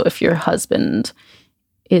also, if your husband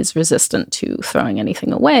is resistant to throwing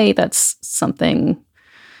anything away, that's something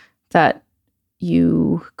that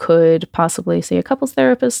you could possibly see a couples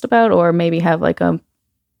therapist about, or maybe have like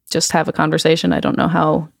just have a conversation. I don't know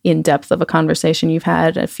how in depth of a conversation you've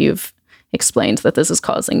had, if you've explained that this is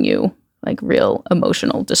causing you like real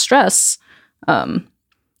emotional distress.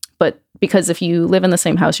 But because if you live in the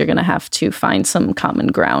same house, you're going to have to find some common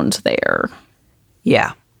ground there.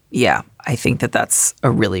 Yeah. Yeah. I think that that's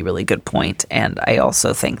a really, really good point. And I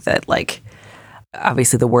also think that like,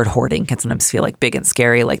 obviously the word hoarding can sometimes feel like big and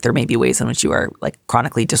scary. Like there may be ways in which you are like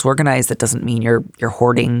chronically disorganized. That doesn't mean you're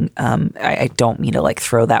hoarding. I don't mean to like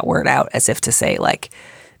throw that word out as if to say like,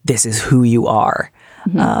 this is who you are.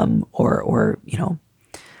 Mm-hmm. Or, you know,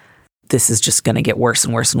 this is just going to get worse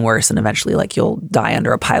and worse and worse. And eventually like you'll die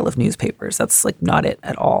under a pile of newspapers. That's like not it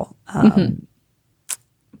at all.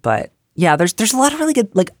 But yeah, there's a lot of really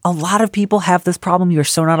good, like a lot of people have this problem. You're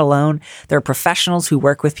so not alone. There are professionals who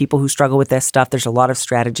work with people who struggle with this stuff. There's a lot of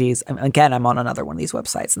strategies. Again, I'm on another one of these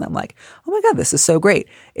websites and I'm like, oh my God, this is so great.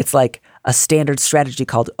 It's like a standard strategy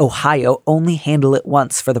called Ohio, only handle it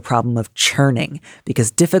once for the problem of churning,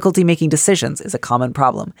 because difficulty making decisions is a common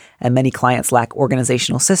problem and many clients lack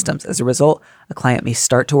organizational systems. As a result, a client may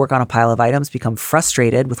start to work on a pile of items, become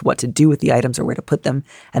frustrated with what to do with the items or where to put them,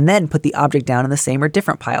 and then put the object down in the same or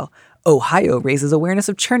different pile. Ohio raises awareness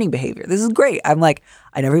of churning behavior. This is great. I'm like,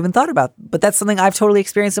 I never even thought about, but that's something I've totally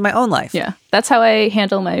experienced in my own life. Yeah. That's how I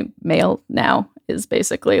handle my mail now, is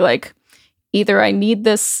basically like either I need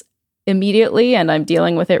this immediately and I'm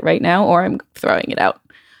dealing with it right now, or I'm throwing it out.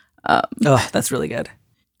 That's really good.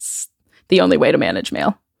 It's the only way to manage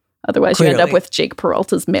mail. Otherwise you end up with Jake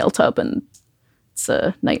Peralta's mail tub and it's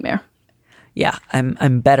a nightmare. Yeah,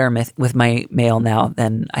 I'm better with my mail now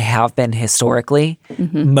than I have been historically,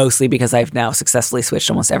 mostly because I've now successfully switched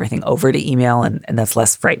almost everything over to email, and that's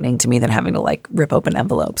less frightening to me than having to like rip open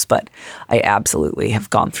envelopes. But I absolutely have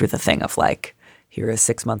gone through the thing of like, here is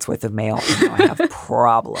 6 months worth of mail, and now I have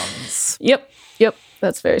problems. Yep,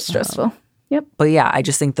 that's very stressful. Yep. But yeah, I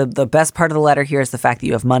just think the best part of the letter here is the fact that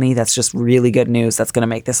you have money. That's just really good news. That's going to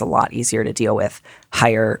make this a lot easier to deal with.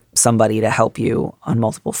 Hire somebody to help you on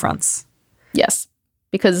multiple fronts. Yes,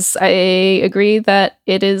 because I agree that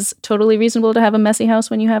it is totally reasonable to have a messy house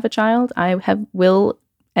when you have a child. I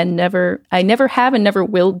never have and never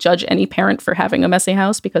will judge any parent for having a messy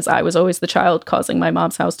house, because I was always the child causing my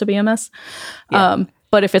mom's house to be a mess. Yeah.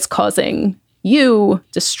 But if it's causing you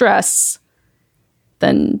distress,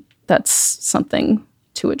 then that's something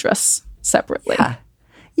to address separately.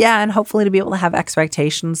 Yeah, and hopefully to be able to have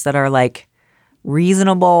expectations that are like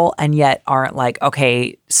reasonable and yet aren't like,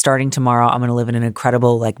 okay, starting tomorrow I'm going to live in an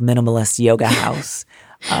incredible like minimalist yoga house.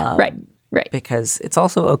 Right. Because it's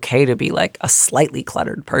also okay to be like a slightly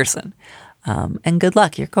cluttered person. And good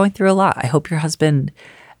luck. You're going through a lot. I hope your husband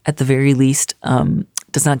at the very least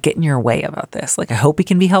does not get in your way about this. Like I hope he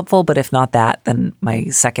can be helpful, but if not that, then my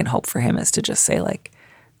second hope for him is to just say like,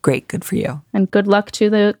 great, good for you. And good luck to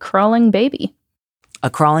the crawling baby. A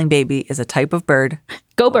crawling baby is a type of bird.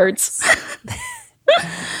 Go birds.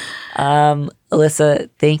 Alyssa,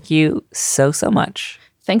 thank you so much.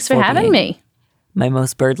 Thanks for having me. My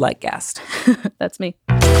most bird-like guest. That's me.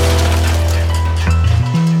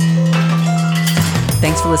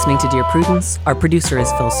 Thanks for listening to Dear Prudence. Our producer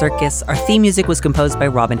is Phil Circus. Our theme music was composed by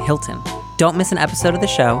Robin Hilton. Don't miss an episode of the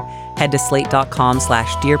show. Head to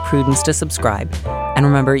slate.com/Dear Prudence to subscribe. And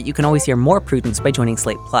remember, you can always hear more Prudence by joining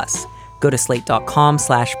Slate Plus. Go to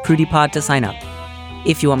slate.com/PrudyPod to sign up.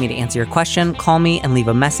 If you want me to answer your question, call me and leave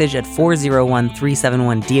a message at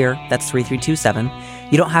 401-371-DEAR. That's 3327.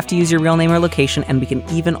 You don't have to use your real name or location, and we can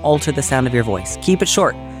even alter the sound of your voice. Keep it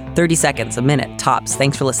short. 30 seconds, a minute, tops.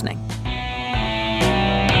 Thanks for listening.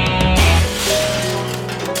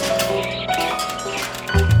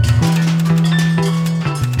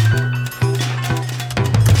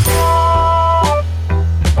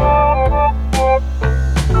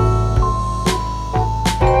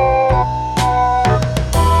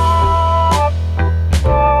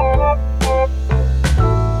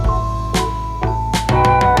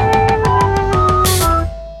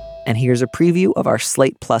 And here's a preview of our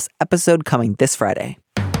Slate Plus episode coming this Friday.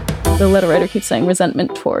 The letter writer keeps saying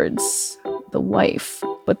resentment towards the wife,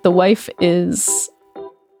 but the wife is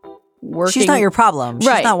working. She's not your problem. She's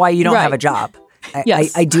Right, not why you don't right. have a job.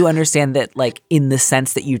 Yes. I do understand that, like, in the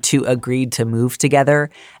sense that you two agreed to move together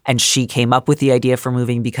and she came up with the idea for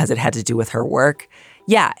moving because it had to do with her work.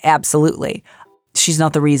 Yeah, absolutely. She's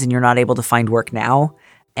not the reason you're not able to find work now.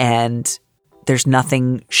 And there's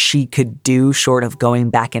nothing she could do short of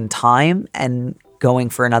going back in time and going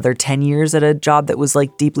for another 10 years at a job that was,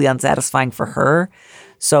 like, deeply unsatisfying for her.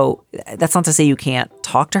 So that's not to say you can't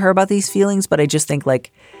talk to her about these feelings, but I just think,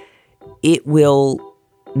 like, it will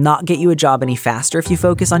not get you a job any faster if you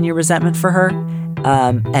focus on your resentment for her,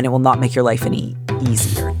 and it will not make your life any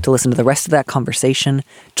easier. To listen to the rest of that conversation,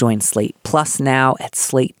 join Slate Plus now at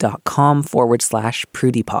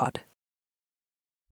slate.com/PrudyPod.